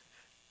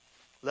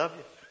 Love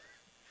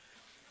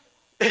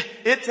you.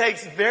 It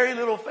takes very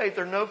little faith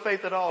or no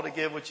faith at all to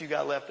give what you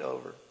got left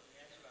over.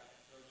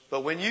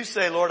 But when you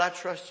say, Lord, I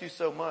trust you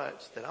so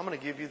much that I'm going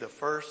to give you the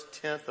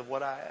first tenth of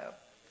what I have,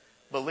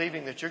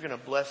 believing that you're going to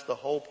bless the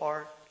whole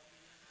part,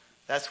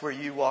 that's where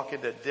you walk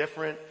into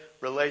different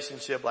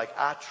relationship like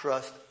I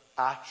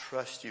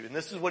trust you. And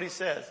this is what he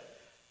says.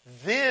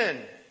 Then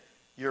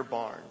your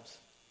barns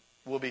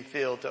will be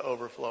filled to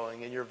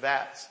overflowing and your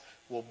vats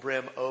will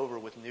brim over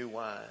with new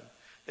wine.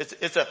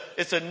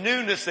 It's a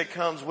newness that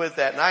comes with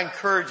that. And I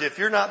encourage you, if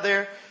you're not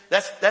there,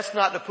 that's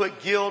not to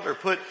put guilt or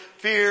put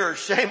fear or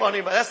shame on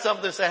anybody. That's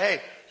something to say,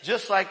 hey,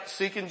 just like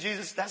seeking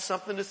Jesus, that's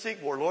something to seek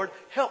for. Lord,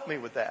 help me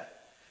with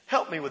that.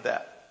 Help me with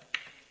that.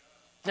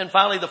 And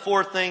finally, the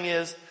fourth thing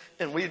is,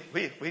 and we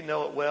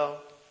know it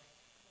well,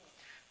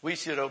 we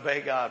should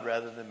obey God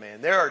rather than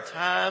man. There are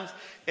times,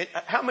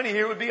 how many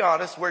here would be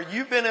honest, where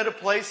you've been at a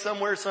place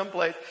somewhere,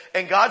 someplace,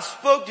 and God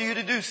spoke to you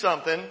to do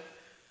something,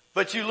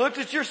 but you looked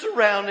at your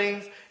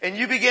surroundings and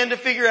you began to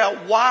figure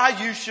out why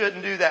you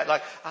shouldn't do that.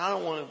 Like, I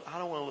don't want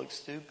to look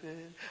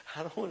stupid.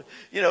 I don't want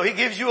to, he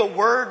gives you a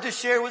word to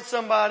share with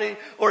somebody,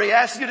 or he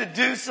asks you to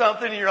do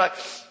something and you're like,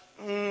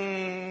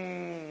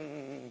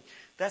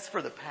 that's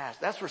for the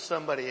past. That's for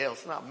somebody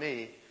else, not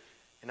me.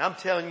 And I'm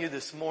telling you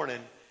this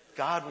morning,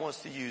 God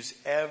wants to use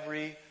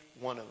every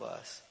one of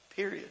us,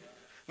 period.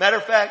 Matter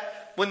of fact,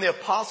 when the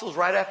apostles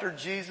right after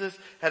Jesus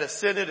had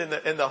ascended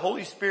and the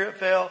Holy Spirit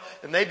fell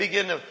and they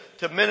began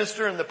to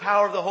minister in the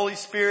power of the Holy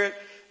Spirit,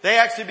 they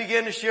actually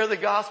began to share the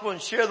gospel and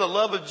share the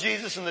love of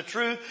Jesus and the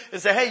truth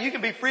and say, hey, you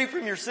can be free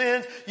from your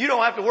sins. You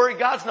don't have to worry.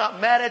 God's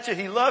not mad at you.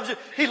 He loves you.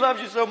 He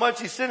loves you so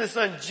much. He sent his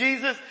son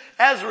Jesus.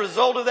 As a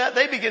result of that,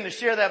 they began to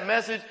share that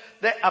message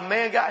that a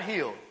man got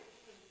healed.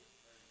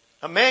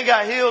 A man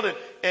got healed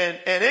and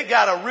it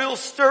got a real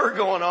stir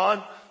going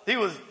on.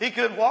 He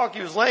couldn't walk.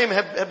 He was lame,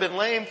 had been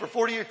lame for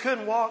 40 years,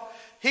 couldn't walk.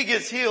 He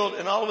gets healed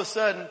and all of a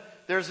sudden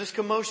there's this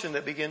commotion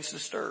that begins to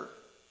stir.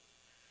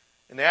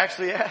 And they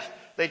actually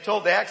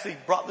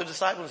brought the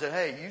disciples and said,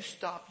 hey, you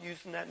stop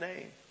using that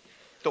name.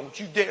 Don't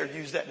you dare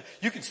use that.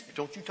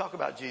 Don't you talk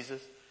about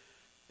Jesus.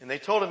 And they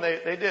told him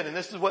they did. And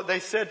this is what they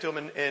said to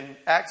him in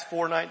Acts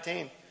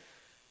 4:19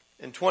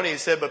 and 20. He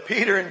said, but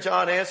Peter and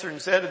John answered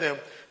and said to them,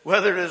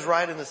 whether it is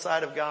right in the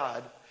sight of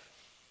God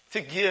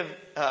to give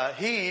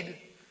heed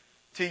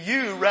to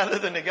you rather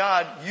than to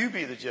God, you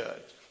be the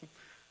judge.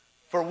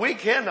 For we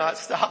cannot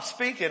stop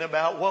speaking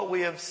about what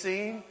we have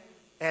seen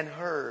and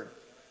heard.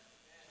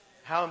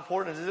 How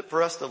important is it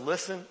for us to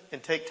listen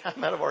and take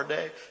time out of our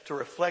day to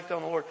reflect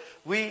on the Lord?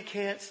 We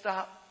can't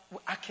stop.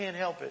 I can't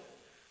help it.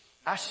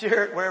 I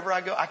share it wherever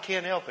I go. I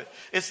can't help it.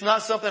 It's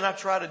not something I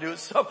try to do.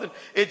 It's something,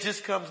 it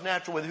just comes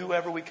natural with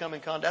whoever we come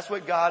in contact. That's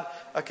what God,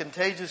 a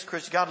contagious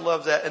Christian, God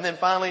loves that. And then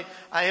finally,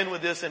 I end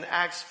with this in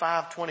Acts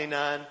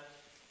 5:29.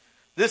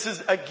 This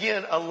is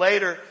again a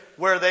later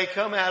where they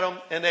come at them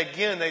and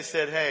again they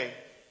said, hey,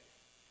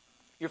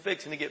 you're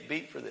fixing to get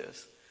beat for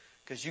this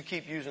because you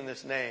keep using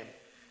this name.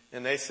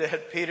 And they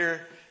said,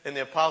 Peter and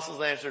the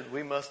apostles answered,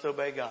 we must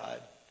obey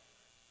God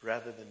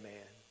rather than man.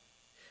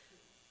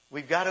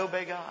 We've got to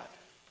obey God.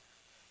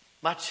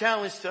 My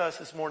challenge to us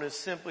this morning is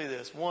simply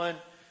this. One,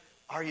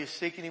 are you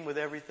seeking him with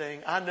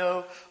everything? I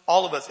know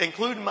all of us,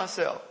 including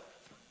myself,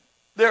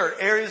 there are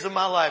areas of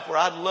my life where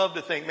I'd love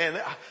to think, man,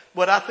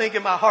 what I think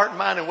in my heart and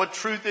mind and what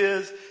truth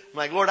is, I'm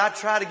like, Lord, I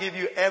try to give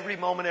you every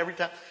moment, every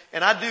time.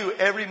 And I do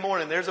every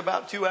morning. There's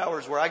about 2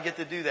 hours where I get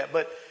to do that.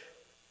 But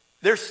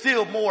there's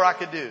still more I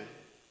could do.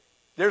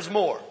 There's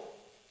more.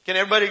 Can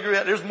everybody agree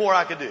that there's more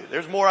I could do?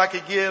 There's more I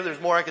could give.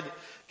 There's more I could do.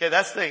 Okay,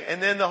 that's the thing.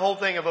 And then the whole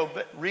thing of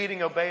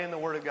obeying the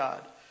Word of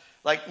God.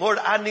 Like, Lord,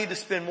 I need to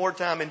spend more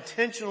time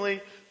intentionally.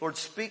 Lord,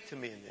 speak to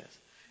me in this.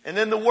 And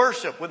then the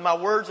worship with my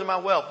words and my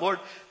wealth.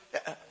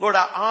 Lord,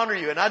 I honor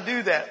you. And I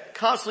do that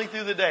constantly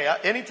through the day.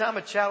 Anytime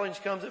a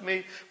challenge comes at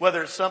me,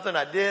 whether it's something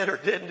I did or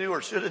didn't do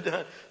or should have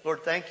done,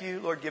 Lord, thank you.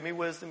 Lord, give me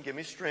wisdom, give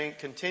me strength,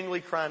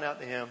 continually crying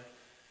out to him.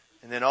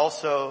 And then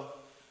also,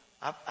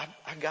 I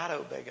gotta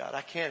obey God.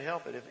 I can't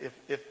help it.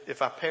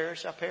 If I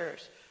perish, I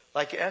perish.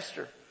 Like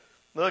Esther.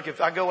 Look,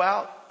 if I go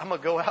out, I'm going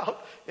to go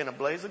out in a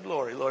blaze of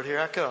glory. Lord, here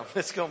I come.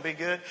 It's going to be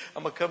good.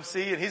 I'm going to come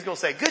see you. And he's going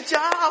to say, good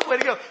job. Way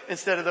to go.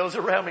 Instead of those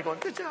around me going,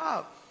 good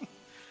job.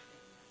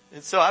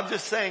 And so I'm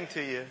just saying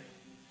to you,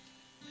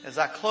 as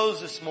I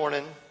close this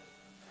morning,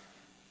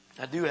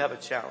 I do have a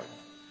challenge.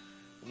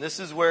 And this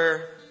is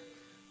where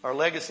our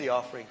legacy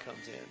offering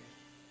comes in.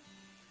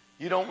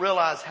 You don't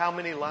realize how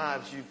many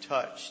lives you've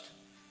touched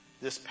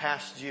this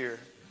past year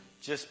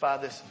just by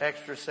this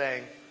extra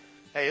saying,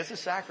 hey, it's a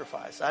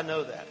sacrifice. I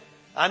know that.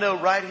 I know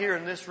right here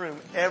in this room,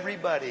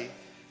 everybody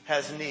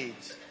has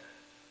needs.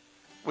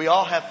 We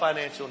all have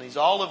financial needs.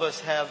 All of us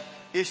have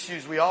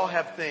issues. We all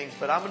have things.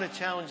 But I'm going to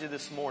challenge you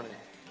this morning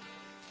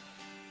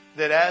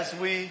that as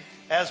we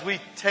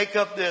take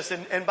up this,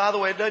 and by the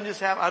way, it doesn't just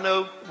happen. I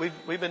know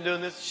we've been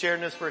doing this, sharing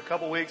this for a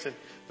couple of weeks, and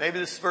maybe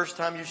this is the first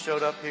time you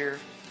showed up here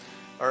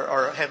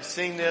or have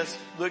seen this.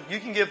 Look, you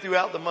can give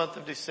throughout the month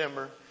of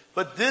December.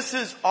 But this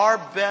is our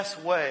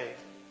best way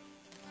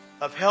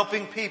of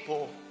helping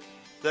people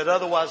that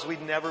otherwise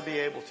we'd never be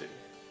able to.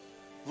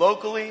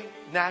 Locally,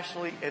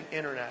 nationally, and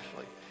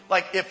internationally.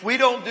 Like if we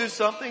don't do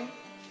something,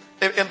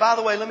 and by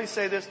the way, let me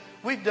say this,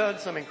 we've done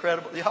some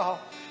incredible, y'all,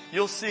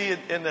 you'll see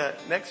in the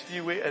next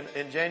few weeks,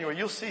 in January,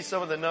 you'll see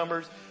some of the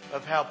numbers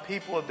of how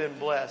people have been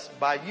blessed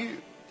by you.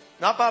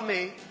 Not by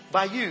me,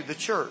 by you, the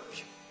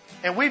church.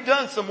 And we've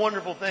done some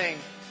wonderful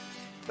things,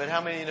 but how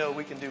many know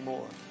we can do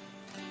more?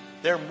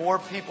 There are more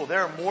people,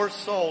 there are more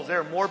souls, there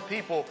are more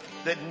people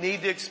that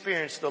need to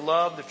experience the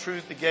love, the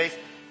truth, the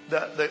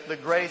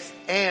grace,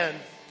 and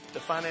the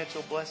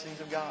financial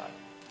blessings of God.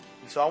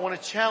 And so I want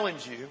to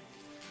challenge you.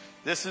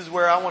 This is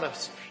where I want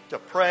to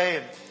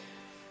pray.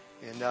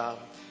 And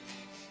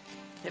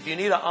if you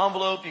need an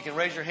envelope, you can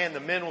raise your hand. The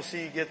men will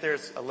see you get there.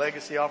 It's a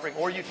legacy offering.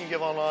 Or you can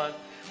give online.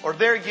 Or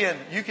there again,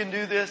 you can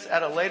do this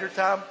at a later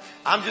time.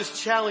 I'm just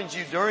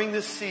challenging you during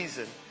this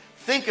season.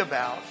 Think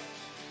about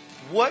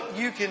what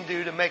you can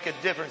do to make a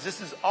difference.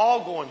 This is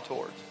all going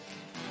towards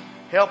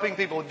helping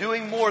people,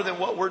 doing more than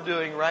what we're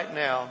doing right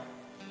now.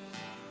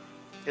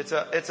 It's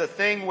a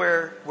thing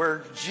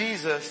where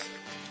Jesus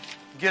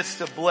gets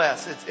to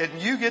bless.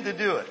 And you get to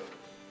do it.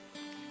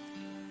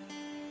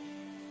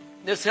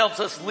 This helps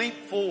us leap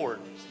forward.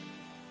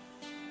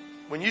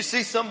 When you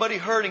see somebody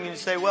hurting and you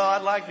say, well,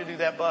 I'd like to do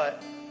that,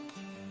 but.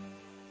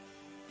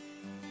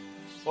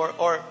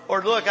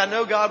 Or look, I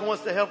know God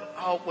wants to help.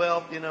 Oh,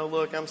 well,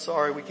 look, I'm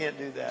sorry, we can't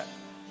do that.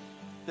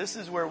 This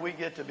is where we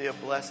get to be a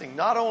blessing.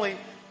 Not only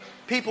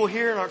people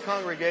here in our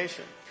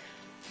congregation,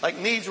 like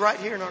needs right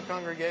here in our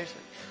congregation.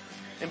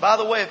 And by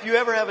the way, if you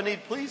ever have a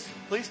need, please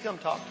come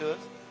talk to us.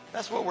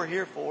 That's what we're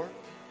here for.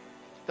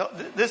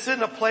 This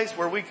isn't a place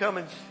where we come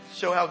and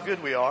show how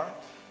good we are.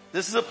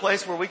 This is a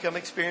place where we come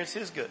experience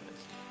His goodness.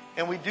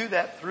 And we do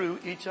that through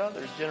each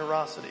other's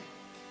generosity.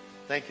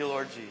 Thank you,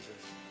 Lord Jesus.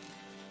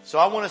 So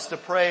I want us to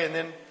pray,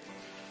 and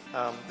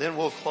then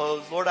we'll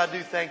close. Lord, I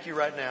do thank you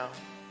right now.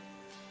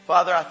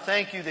 Father, I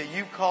thank you that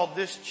you called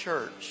this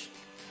church,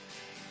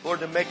 Lord,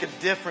 to make a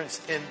difference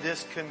in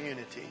this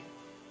community.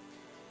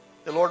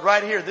 And Lord,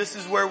 right here, this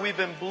is where we've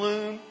been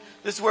bloomed.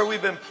 This is where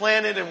we've been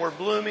planted and we're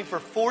blooming for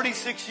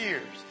 46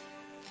 years.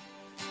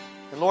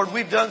 And Lord,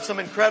 we've done some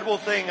incredible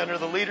thing under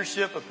the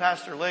leadership of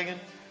Pastor Ligon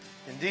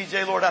and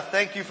DJ. Lord, I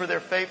thank you for their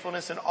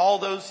faithfulness and all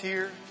those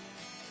here.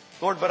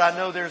 Lord, but I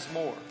know there's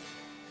more.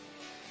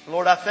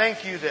 Lord, I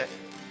thank you that,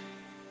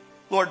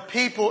 Lord,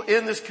 people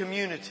in this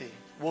community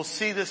will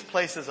see this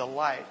place as a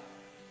light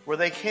where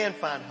they can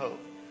find hope.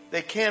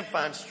 They can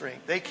find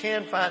strength. They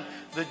can find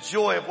the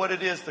joy of what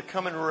it is to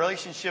come in a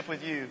relationship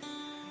with you.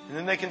 And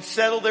then they can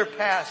settle their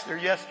past, their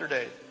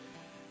yesterday.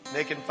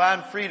 They can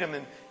find freedom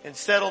and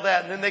settle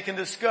that. And then they can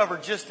discover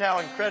just how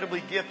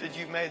incredibly gifted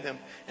you've made them.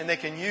 And they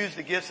can use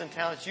the gifts and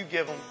talents you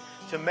give them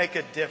to make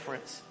a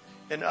difference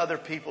in other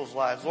people's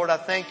lives. Lord, I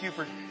thank you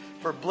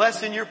for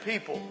blessing your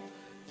people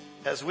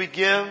as we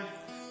give.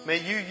 May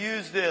you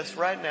use this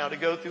right now to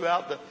go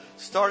throughout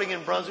starting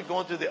in Brunswick,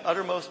 going through the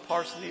uttermost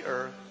parts of the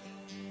earth.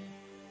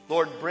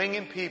 Lord,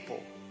 bringing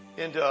people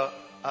into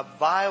a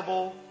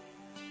viable,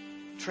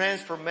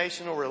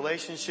 transformational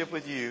relationship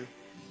with you.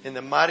 In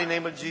the mighty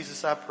name of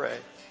Jesus, I pray.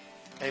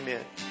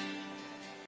 Amen.